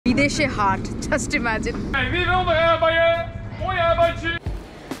বিদেশে হাট, just imagine.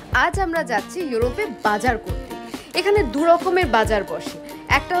 আজ আমরা যাচ্ছি ইউরোপে বাজার করতে। এখানে দু রকমের বাজার বসে,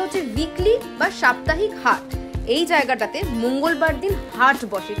 একটা হচ্ছে উইকলি বা সাপ্তাহিক হাট। এই জায়গাটাতে মঙ্গলবার দিন হাট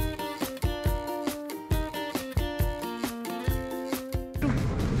বসে।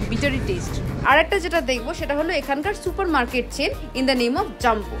 বিটারি টেস্ট। আর একটা যেটা দেখবো সেটা হলো এখানকার super market chain in the name of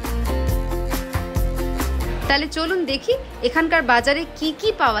jumbo. তাহলে চলুন দেখি এখানকার বাজারে কি কি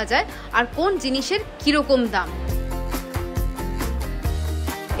পাওয়া যায় আর কোন জিনিসের কিরকম দাম।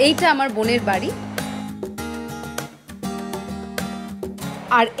 এইটা আমার বোনের বাড়ি,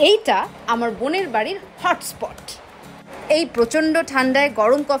 আর এইটা আমার বোনের বাড়ির হটস্পট। এই প্রচন্ড ঠান্ডায়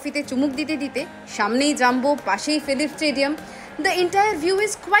গরম কফিতে চুমুক দিতে দিতে সামনেই জাম্বো, পাশেই Philip stadium. The entire view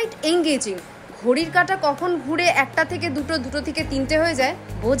is quite engaging. ঘড়ির কাঁটা কখন ঘুরে একটা থেকে দুটো, দুটো থেকে তিনটে হয়ে যায়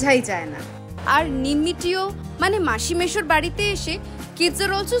বোঝাই যায় না। আর নিমিটিও মানে মাসি মেশোর বাড়িতে এসে kids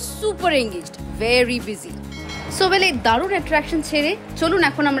are also super engaged, very busy. So well, এই দারুণ অ্যাট্রাকশন ছেড়ে চলুন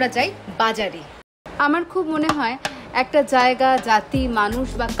এখন আমরা যাই বাজারে। আমার খুব মনে হয় একটা জায়গা, জাতি, মানুষ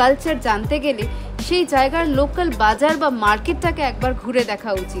বা কালচার জানতে গেলে সেই জায়গার লোকাল বাজার বা মার্কেটটাকে একবার ঘুরে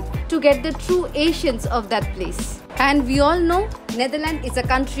দেখা উচিত, to get the true essence of that place. And we all know Netherland is a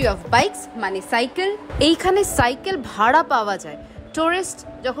country of bikes, মানে সাইকেল। এইখানে সাইকেল ভাড়া পাওয়া যায়। টুরিস্ট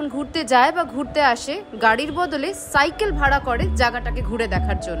যখন ঘুরতে যায় বা ঘুরতে আসে, গাড়ির বদলে সাইকেল ভাড়া করে জায়গাটাকে ঘুরে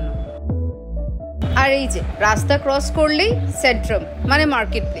দেখার জন্য। আর এই যে রাস্তা ক্রস করলেই সেন্ট্রাম, মানে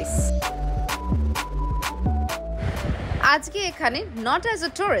মার্কেট প্লেস। আজকে এখানে not as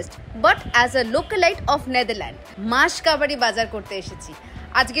a tourist but as a লোকালাইট of Netherland মাসকাবারি বাজার করতে এসেছি।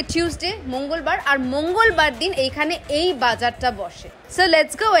 আজকে টিউসডে, মঙ্গলবার, আর মঙ্গলবার দিন এইখানে এই বাজারটা বসে। So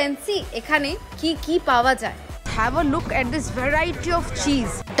let's go and see এখানে কি কি পাওয়া যায়। Have a look at this variety of cheese.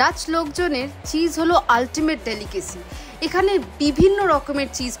 Dutch লোকজনের চিজ হলো আলটিমেট ডেলিকেসি। এখানে বিভিন্ন রকমের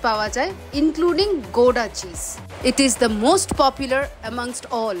চিজ পাওয়া যায়, including গোডা cheese. It is the most popular amongst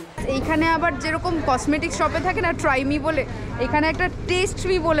all. এইখানে আবার যেরকম কসমেটিক শপে থাকে না ট্রাই মি বলে, এখানে একটা টেস্ট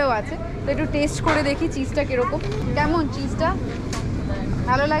মি বলেও আছে। তো একটু টেস্ট করে দেখি চিজটা কিরকম। কেমন চিজটা?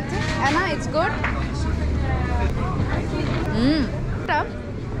 ভালো লাগছে? না, ইটস গুড।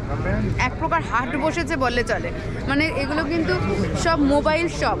 এক প্রকার হাট বসেছে বললে চলে। মানে এগুলো কিন্তু সব মোবাইল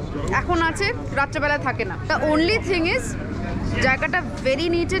শপ, এখন আছে, রাত্রেবেলা থাকে না। দ্য অনলি থিং ইজ জায়গাটা ভেরি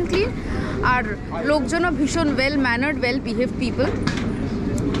নিট অ্যান্ড ক্লিন, আর লোকজনও ভীষণ ওয়েল ম্যানার্ড, ওয়েল বিহেভ পিপল।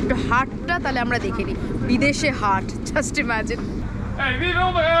 তো হাটটা তাহলে আমরা দেখে নিই। বিদেশে হাট, জাস্ট ইমাজিন।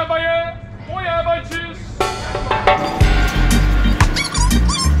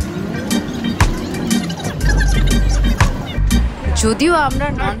 যদিও আমরা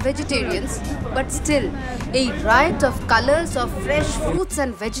নন ভেজিটেরিয়ানস, বাট স্টিল এই right of colours of fresh fruits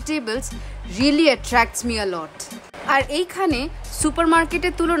and vegetables really attracts me a লট। আর এইখানে সুপার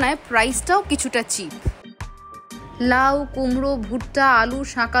মার্কেটের তুলনায় প্রাইসটাও কিছুটা চিপ। লাউ, কুমড়ো, ভুট্টা, আলু,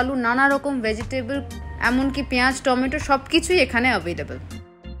 শাকালু, নানা রকম ভেজিটেবল, এমনকি পেঁয়াজ, টমেটো সব কিছুই এখানে অ্যাভেলেবল।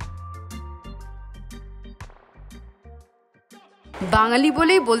 বাঙালি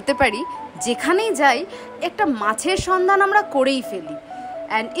বলেই বলতে পারি, যেখানেই যাই একটা মাছের সন্ধান আমরা করেই ফেলি।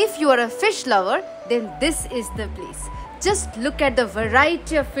 And if you R a fish lover, then this is the place. Just look at the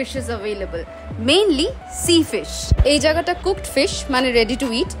variety of fishes available, mainly C fish. এই জায়গাটা কুকড ফিশ, মানে রেডি টু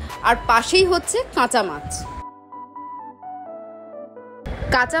ইট, আর পাশেই হচ্ছে কাঁচা মাছ।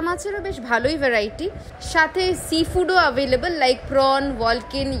 কাঁচা মাছেরও বেশ ভালোই ভ্যারাইটি, সাথে C ফুডও available like prawn,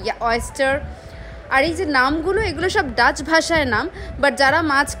 ওয়ালকিন, oyster. আর এই যে নামগুলো, এগুলো সব ডাচ ভাষায় নাম, বাট যারা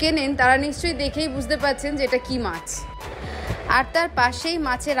মাছ কেনেন তারা নিশ্চয়ই দেখেই বুঝতে পারছেন যে এটা কী মাছ। আর তার পাশেই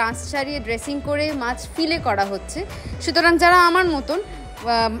মাছের আঁশ ছাড়িয়ে ড্রেসিং করে মাছ ফিলে করা হচ্ছে। সুতরাং যারা আমার মতন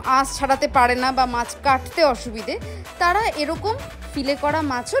আঁশ ছাড়াতে পারে না বা মাছ কাটতে অসুবিধে, তারা এরকম ফিলে করা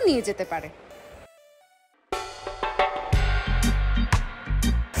মাছও নিয়ে যেতে পারে।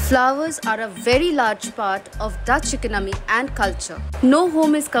 Flowers are a very large part of Dutch economy and culture. No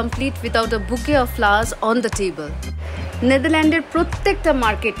home is complete without a bouquet of flowers on the table. নেদারল্যান্ডের প্রত্যেকটা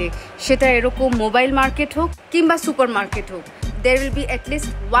মার্কেটে, সেটা এরকম মোবাইল মার্কেট হোক কিংবা সুপার মার্কেট হোক, there will be at least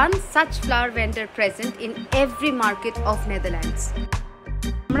one such flower vendor present in every market of Netherlands.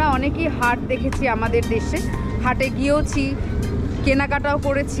 আমরা অনেকেই হাট দেখেছি আমাদের দেশে, হাটে গিয়েওছি, কেনাকাটাও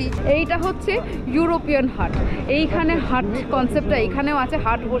করেছি। এইটা হচ্ছে ইউরোপিয়ান হাট। এইখানে হাট কনসেপ্টটা এখানেও আছে,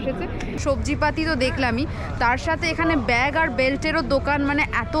 হাট বসেছে। সবজিপাতি তো দেখলামই, তার সাথে এখানে ব্যাগ আর বেল্টেরও দোকান, মানে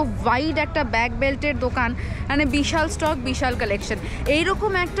এত ওয়াইড একটা ব্যাগ বেল্টের দোকান, মানে বিশাল স্টক, বিশাল কালেকশন।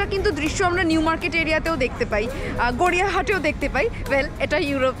 এইরকম একটা কিন্তু দৃশ্য আমরা নিউ মার্কেট এরিয়াতেও দেখতে পাই, গড়িয়াহাটেও দেখতে পাই। ওয়েল, এটা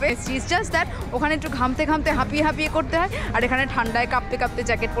ইউরোপে। ইটস জাস্ট দ্যাট ওখানে একটু ঘামতে ঘামতে হাঁপিয়ে হাঁপিয়ে করতে হয়, আর এখানে ঠান্ডায় কাঁপতে কাঁপতে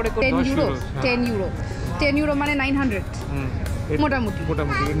জ্যাকেট পরে 10 ইউরো 10 ইউরো মানে 900। মোটামুটি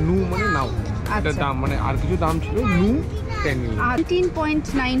নু মানে নাও, এটা দাম মানে আর কিছু দাম ছিল নু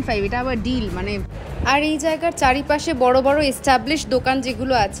 18.95, এটা আবার ডিল মানে। আর এই জায়গার চারিপাশে বড় বড় এস্টাবলিশ দোকান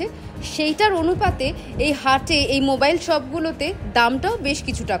যেগুলো আছে সেইটার অনুপাতে এই হাটে এই মোবাইল শপগুলোতে দামটাও বেশ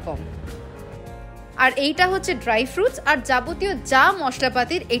কিছুটা কম। আর এইটা হচ্ছে ড্রাই ফ্রুটস আর যাবতীয় যা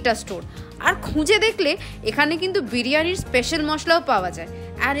মশলাপাতির এইটা স্টোর। আর খুঁজে দেখলে এখানে কিন্তু বিরিয়ানির স্পেশাল মশলাও পাওয়া যায়,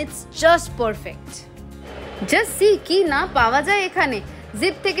 and it's just perfect. Just see কি না পাওয়া যায় এখানে,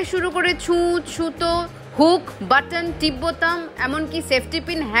 জিপ থেকে শুরু করে ছুঁচ, সুতো, হুক, বাটন, টিপ বোতাম, এমনকি safety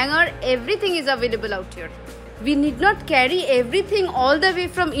pin, hanger, everything is available out here. We need not carry everything all the way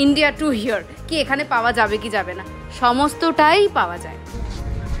from India two here. কি এখানে পাওয়া যাবে কি যাবে না, সমস্তটাই পাওয়া যায়।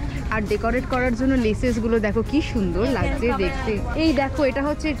 আর ডেকোরেট করার জন্য লেসেসগুলো দেখো কি সুন্দর লাগছে দেখতে। এই দেখো এটা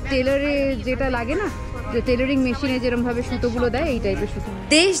হচ্ছে টেলারে যেটা লাগে না, যে টেলারিং মেশিনে যেরকমভাবে সুতোগুলো দেয় এই টাইপের সুতো।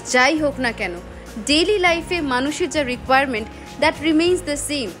 দেশ যাই হোক না কেন, ডেইলি লাইফে মানুষের যা requirement that remains the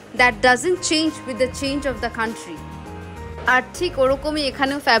same, that doesn't change with the change of the country. আর ঠিক ওরকমই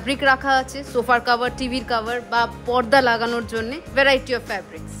এখানেও ফ্যাব্রিক রাখা আছে, সোফার কাভার, টিভির কাভার বা পর্দা লাগানোর জন্য ভ্যারাইটি অফ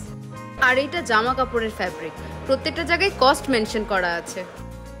ফ্যাব্রিক্স। আর এইটা জামা কাপড়ের ফ্যাব্রিক, প্রত্যেকটা জায়গায় কস্ট মেনশন করা আছে।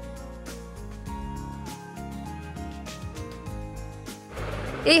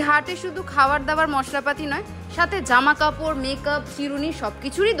 এই হাটে শুধু খাবার দাবার মশলাপাতি নয়, সাথে জামা কাপড়, মেকআপ, চিরুনি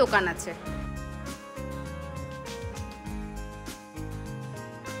সবকিছুরই দোকান আছে।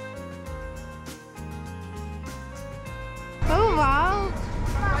 Oh wow,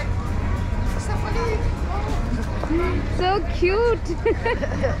 so cute.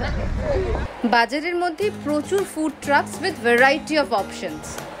 বাজারের মধ্যে প্রচুর food trucks with variety of options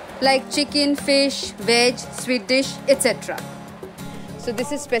like chicken, fish, veg, sweet dish etcetera. So this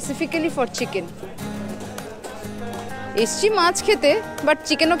is specifically for chicken. এসছি মাছ খেতে, বাট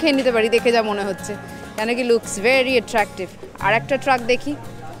চিকেনও খেয়ে নিতে পারি দেখে যা মনে হচ্ছে, কেন কি লুকস ভেরি অ্যাট্রাকটিভ। আর একটা ট্রাক দেখি।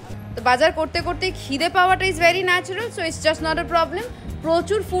 তো বাজার করতে করতে খিদে পাওয়াটা is very natural, so it's just not a problem.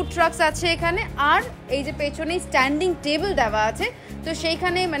 প্রচুর ফুড ট্রাকস আছে এখানে। আর এই যে পেছনেই স্ট্যান্ডিং টেবিল দেওয়া আছে, তো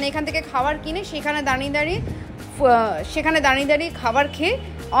সেইখানে মানে এখান থেকে খাবার কিনে সেখানে দাঁড়িয়ে দাঁড়িয়ে খাবার খেয়ে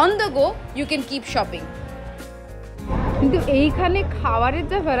on the go you can keep shopping. কিন্তু এইখানে খাবারের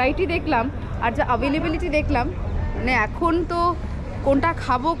যা ভ্যারাইটি দেখলাম আর যা অ্যাভেলেবিলিটি দেখলাম, মানে এখন তো কোনটা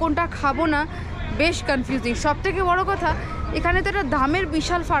খাবো না বেশ কনফিউজিং। সব থেকে বড়ো কথা এখানে তো একটা দামের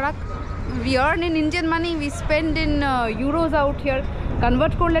বিশাল ফারাক। We earn in Indian money, we spend in ইউরোজ out here,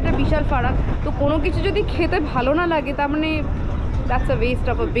 convert করলে একটা বিশাল ফারাক। তো কোনো কিছু যদি খেতে ভালো না লাগে তার মানে that's a West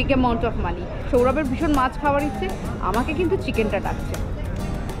of a big amount of money. সৌরভের ভীষণ মাছ খাওয়ার ইচ্ছে, আমাকে কিন্তু চিকেনটা ডাকছে।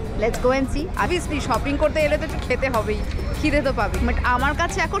 Let's go and C. Obviously shopping করতে এলে তো একটু খেতে হবেই, খিদে তো পাবে। বাট আমার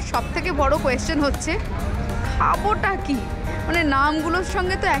কাছে এখন সব থেকে বড় কোয়েশ্চেন হচ্ছে খাবোটা কি। মানে নামগুলোর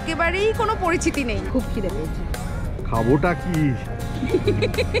সঙ্গে তো একেবারেই কোনো পরিচিতি নেই। খুব খিদে পেয়েছে, খাবোটা কি।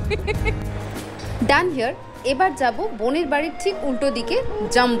 ডান হিয়ার। এবার যাব বোনের বাড়ির ঠিক উল্টো দিকে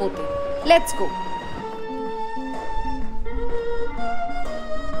জাম্বোতে। Let's go.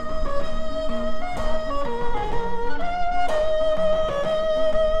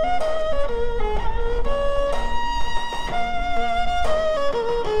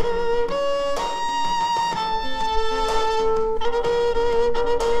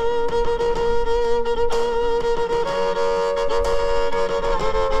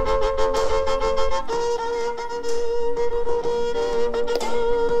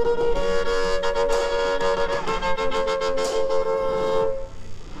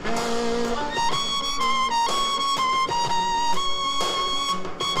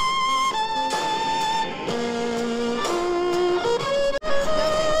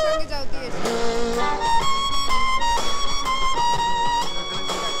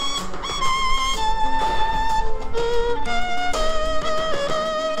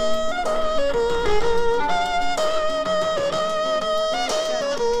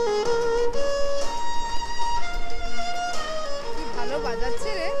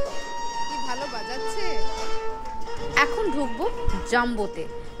 এখন ঢুকবো জাম্বোতে।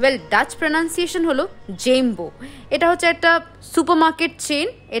 ওয়েল, ডাচ প্রনাউন্সিয়েশন হলো জেম্বো। এটা হচ্ছে একটা সুপারমার্কেট চেন,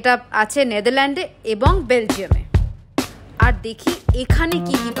 এটা আছে নেদারল্যান্ডে এবং বেলজিয়ামে। আর দেখি এখানে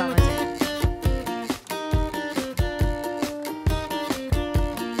কি কি পাওয়া যায়।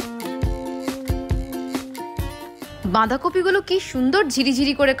 বাঁধাকপিগুলো কি সুন্দর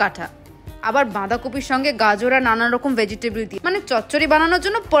ঝিরিঝিরি করে কাটা, আবার বাঁধাকপির সঙ্গে গাজর আর নানা রকম ভেজিটেবল দিয়ে, মানে চচ্চড়ি বানানোর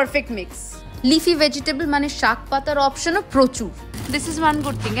জন্য পারফেক্ট মিক্স। লিফি ভেজিটেবল মানে শাক পাতার অপশনও প্রচুর। This is one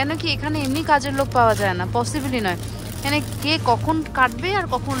good thing, কেন কি এখানে এমনি কাজের লোক পাওয়া যায় না, পসিবলই নয়। এখানে কে কখন কাটবে আর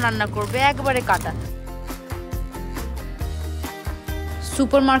কখন রান্না করবে, একবারে কাটা।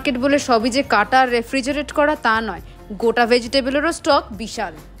 সুপার মার্কেট বলে সবই যে কাটা আর রেফ্রিজারেট করা তা নয়, গোটা ভেজিটেবলেরও stock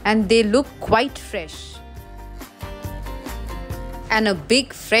Vishal, and they look quite fresh. And a big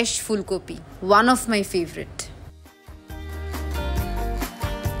fresh ফুলকপি, one of my favorite.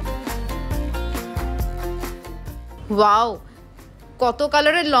 Wow, কত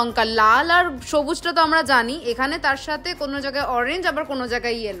কালারের লঙ্কা, লাল আর সবুজটা তো আমরা জানি, এখানে তার সাথে কোনো জায়গায় অরেঞ্জ, আবার কোনো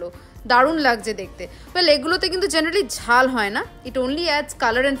জায়গায় ইয়েলো, দারুণ লাগছে দেখতে। ওয়েল, এগুলোতে কিন্তু জেনারেলি ঝাল হয় না, ইট only ads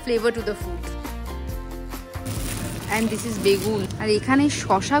colour and flavour to the food. And this is বেগুন। আর এখানে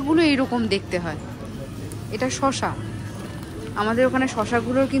শশাগুলো এইরকম দেখতে হয়, এটা শশা, আমাদের ওখানে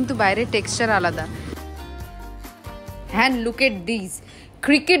শশাগুলোর কিন্তু বাইরের টেক্সচার আলাদা। Hand look at this,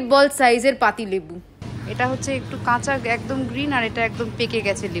 cricket ball সাইজের পাতি লেবু, এটা হচ্ছে একটু কাঁচা একদম গ্রিন, আর এটা একদম পেকে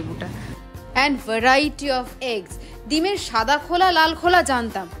গেছে লেবুটা। অ্যান্ড ভ্যারাইটি অফ এগস, ডিমের সাদা খোলা লাল খোলা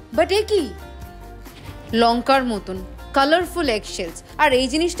জানতাম, বাট এ কি লঙ্কার মতন কালারফুল এগশেলস, আর এই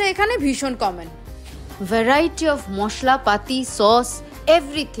জিনিসটা এখানে ভীষণ কমন। ভ্যারাইটি অফ মশলা পাতি, sauce,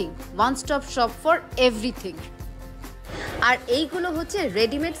 everything, one stop shop for everything. আর এইগুলো হচ্ছে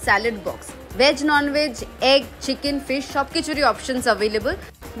readymade salad box, veg non veg, egg, chicken, fish সব কিছুরই options available.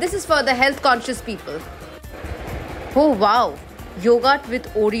 This is for the health conscious people. Oh wow, yogurt with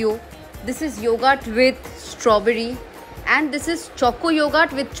Oreo. This is yogurt with strawberry, and this is choco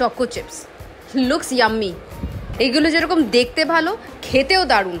yogurt with choco chips. Looks yummy. এইগুলো যেরকম দেখতে ভালো, খেতেও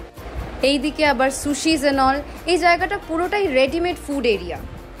দারুণ। এইদিকে আবার সুশিজ এন্ড অল, এই জায়গাটা পুরোটাই readymade food area.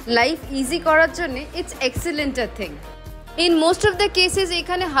 Life easy করার জন্য it's excellent a thing. In most of the cases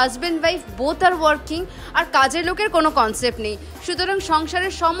এখানে husband wife both are working, আর কাজের লোকের কোনো কনসেপ্ট নেই, সুতরাং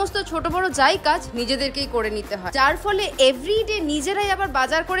সংসারের সমস্ত ছোট বড় যাই কাজ নিজেদেরকেই করে নিতে হয়, যার ফলে এভরিডে নিজেরাই আবার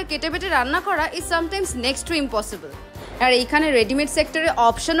বাজার করে কেটে বেটে রান্না করা is sometimes next to impossible. আর এইখানে রেডিমেড সেক্টরে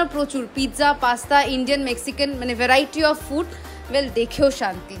অপশনও প্রচুর, পিৎজা, পাস্তা, ইন্ডিয়ান, মেক্সিকান, মানে ভ্যারাইটি অফ ফুড। ওয়েল, দেখেও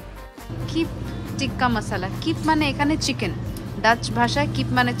শান্তি। কিপ টিক্কা মশালা, কিপ মানে এখানে চিকেন, ডাচ ভাষায় কিপ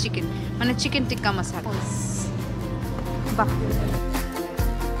মানে চিকেন, মানে চিকেন টিক্কা মশালা। বাহ,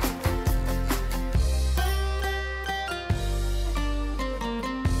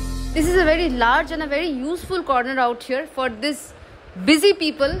 this is a very large and a very useful corner out here for this busy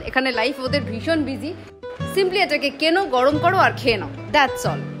people. এখানে লাইফ ওদের ভীষণ বিজি, সিম্পলি এটাকে কেনো, গরম করো আর খেয়ে নাও, দ্যাটস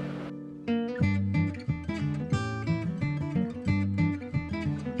অল।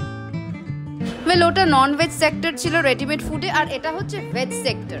 ওয়েল, ওটা নন ভেজ সেক্টর ছিল রেডিমেড ফুডে, আর এটা হচ্ছে ভেজ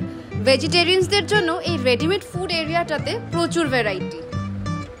সেক্টর। ভেজিটেরিয়ানসদের জন্য এই রেডিমেড ফুড এরিয়াটাতে প্রচুর variety.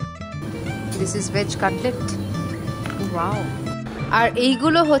 This is veg cutlet, wow. আর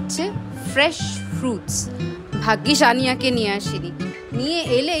এইগুলো হচ্ছে ফ্রেশ ফ্রুটস, ভাগ্যিস আনিয়াকে নিয়ে আসিনি, নিয়ে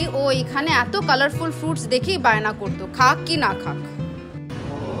এলেই ও এখানে এত কালারফুল ফ্রুটস দেখেই বায়না করতো, খাক কি না খাক।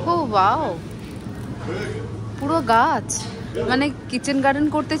 ও ওয়াও, পুরো গাছ, মানে কিচেন গার্ডেন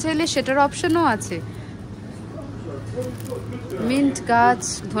করতে চাইলে সেটার অপশনও আছে। মিন্ট গাছ,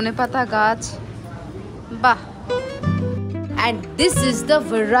 ধনেপাতা গাছ, বাহ। And this is the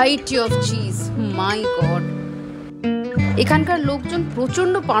variety of cheese, my god. এখানকার লোকজন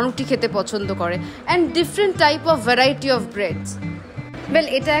প্রচণ্ড পাউরুটি খেতে পছন্দ করে, and different type of variety of breads. Well,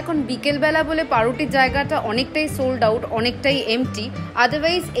 এটা এখন বিকেলবেলা বলে পাউরুটির জায়গাটা অনেকটাই সোল্ড আউট, অনেকটাই এমটি,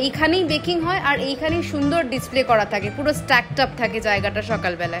 আদারওয়াইজ এইখানেই বেকিং হয়, আর এইখানেই সুন্দর ডিসপ্লে করা থাকে, পুরো স্ট্যাকড আপ থাকে জায়গাটা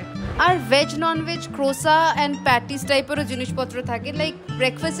সকালবেলায়। আর ভেজ ননভেজ ক্রোসা অ্যান্ড প্যাটিস টাইপেরও জিনিসপত্র থাকে, লাইক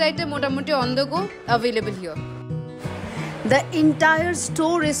ব্রেকফাস্ট আইটেম মোটামুটি on the go available here. The entire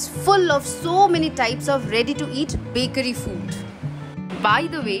store is full of so many types of ready-to-eat bakery food. By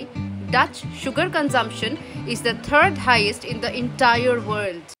the way, Dutch sugar consumption is the third highest in the entire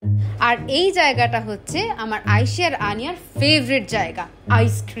world. আর এই জায়গাটা হচ্ছে আমার আয়েশা আর আনিয়ার favourite জায়গা,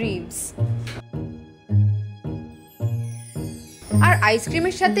 ice creams. আর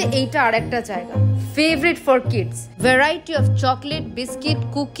আইসক্রিমের সাথে এইটা আরেকটা জায়গা, favourite for kids, variety of chocolate, biscuit,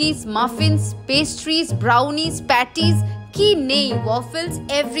 cookies, muffins, pastries, brownies, patties, কি নেই, ওয়াফেলস,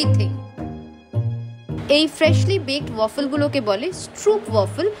 এভরিথিং। এই ফ্রেশলি বেকড ওয়াফেলগুলোকে বলে স্ট্রুপ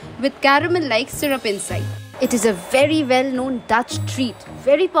waffle with caramel like syrup inside. It is a very well-known Dutch treat,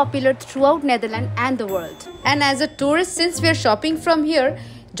 very popular throughout Netherlands and the world. And as a tourist, since we are shopping from here,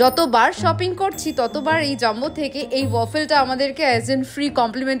 যতবার shopping করছি ততবার এই jumbo থেকে এই ওয়াফেলটা আমাদেরকে as an free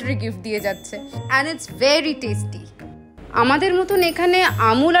complimentary gift দিয়ে যাচ্ছে, and it's very tasty. আমাদের মতন এখানে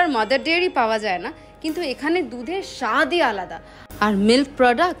আমুল আর মাদার ডেয়ারি পাওয়া যায় না, কিন্তু এখানে দুধের স্বাদই আলাদা। আর মিল্ক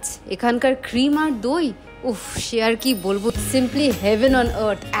প্রোডাক্টস, এখানকার ক্রিম আর দই, উফ, সে আর কি বলবো, সিম্পলি হেভেন অন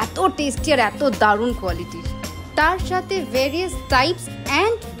আর্থ, এত টেস্টি আর এত দারুণ কোয়ালিটির। তার সাথে various types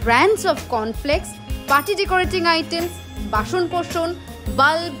and brands of cornflakes, party decorating items, বাসন কোসন,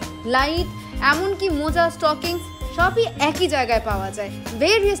 বাল্ব, লাইট, এমনকি মোজা, স্টকিংস সবই একই জায়গায় পাওয়া যায়।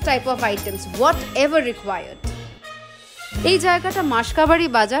 Various type of items, what ever required. এই জায়গাটা মাসকাবাড়ি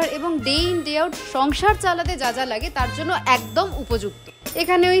বাজার এবং ডে ইন ডে আউট সংসার চালাতে যা যা লাগে তার জন্য একদম উপযুক্ত।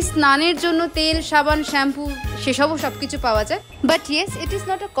 এখানে ওই স্নানের জন্য তেল, সাবান, শ্যাম্পু সেসবও সবকিছু পাওয়া যায়। But yes, it is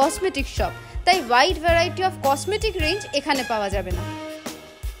not a cosmetic shop, তাই wide variety of cosmetic range এখানে পাওয়া যাবে না।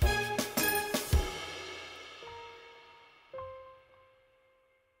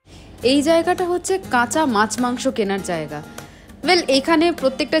 এই জায়গাটা হচ্ছে কাঁচা মাছ মাংস কেনার জায়গা। ওয়েল, এখানে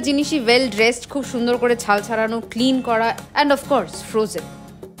প্রত্যেকটা জিনিসই ওয়েল ড্রেসড, খুব সুন্দর করে ছাল ছাড়ানো, ক্লিন করা, অ্যান্ড অফকোর্স ফ্রোজেন।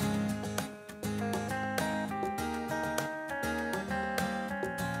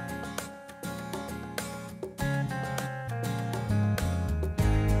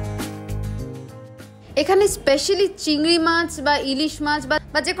 এখানে স্পেশালি চিংড়ি মাছ বা ইলিশ মাছ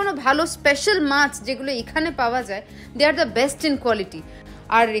বা যে কোনো ভালো স্পেশাল মাছ যেগুলো এখানে পাওয়া যায়, দে are the best in quality.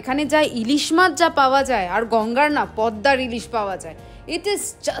 আর এখানে যা ইলিশ মাছ যা পাওয়া যায়, আর গঙ্গার না পদ্মার ইলিশ পাওয়া যায়, it is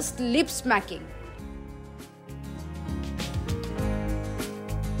just lip smacking.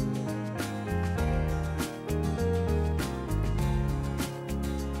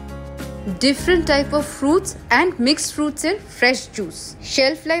 Different type of fruits and mixed ফ্রুটসের fresh juice.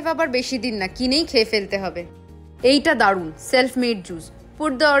 Shelf life আবার বেশি দিন না, কিনেই খেয়ে ফেলতে হবে। এইটা দারুণ, self made juice.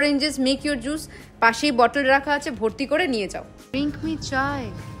 Put the oranges, make your juice. পাশেই বটল রাখা আছে, ভর্তি করে নিয়ে যাও। ড্রিঙ্ক মি চায়।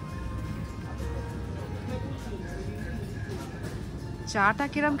 চাটা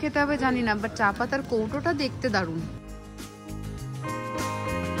কিরম খেতে হবে জানি না, বাট চা পাতার কৌটোটা দেখতে দারুণ।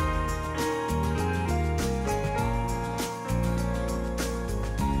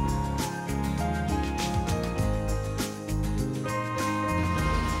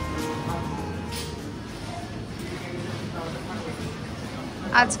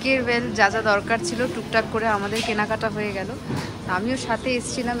 আজকের ওয়েল যা যা দরকার ছিল টুকটাক করে আমাদের কেনাকাটা হয়ে গেল। আমিও সাথে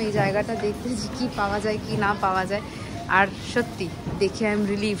এসেছিলাম এই জায়গাটা দেখতে যে কী পাওয়া যায় কি না পাওয়া যায়। আর সত্যি দেখে I am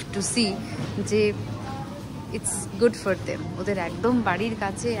relieve two C যে ইটস গুড ফর দেম। ওদের একদম বাড়ির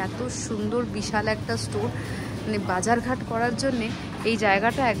কাছে এত সুন্দর বিশাল একটা স্টোর, মানে বাজারঘাট করার জন্যে এই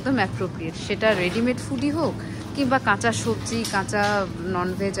জায়গাটা একদম অ্যাপ্রোপ্রিয়েট। সেটা রেডিমেড ফুডই হোক কিংবা কাঁচা সবজি, কাঁচা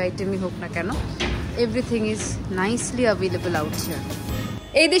ননভেজ আইটেমই হোক না কেন, everything is nicely available out here.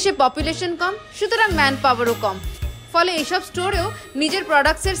 এই দেশে পপুলেশন কম, সুতরাং ম্যান পাওয়ারও কম, ফলে এইসব স্টোরেও নিজের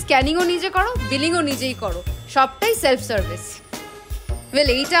প্রোডাক্টসের স্ক্যানিংও নিজে করো, বিলিংও নিজেই করো, সবটাই সেলফ সার্ভিস। ওয়েল,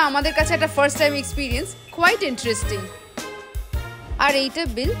 এইটা আমাদের কাছে একটা first time experience, quite interesting. আর এইটা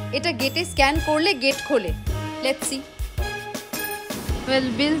বিল, এটা গেটে স্ক্যান করলে গেট খোলে। Let's see. ওয়েল,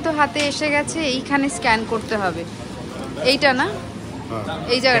 বিল তো হাতে এসে গেছে, এইখানে স্ক্যান করতে হবে। এইটা না,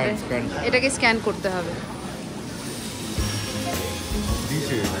 এই জায়গাটা, এটাকে স্ক্যান করতে হবে।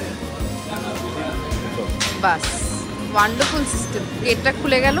 বাস, ওয়ান্ডারফুল সিস্টেম। গেটটা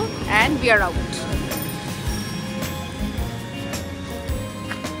খুলে গেল অ্যান্ড উই আর আউট।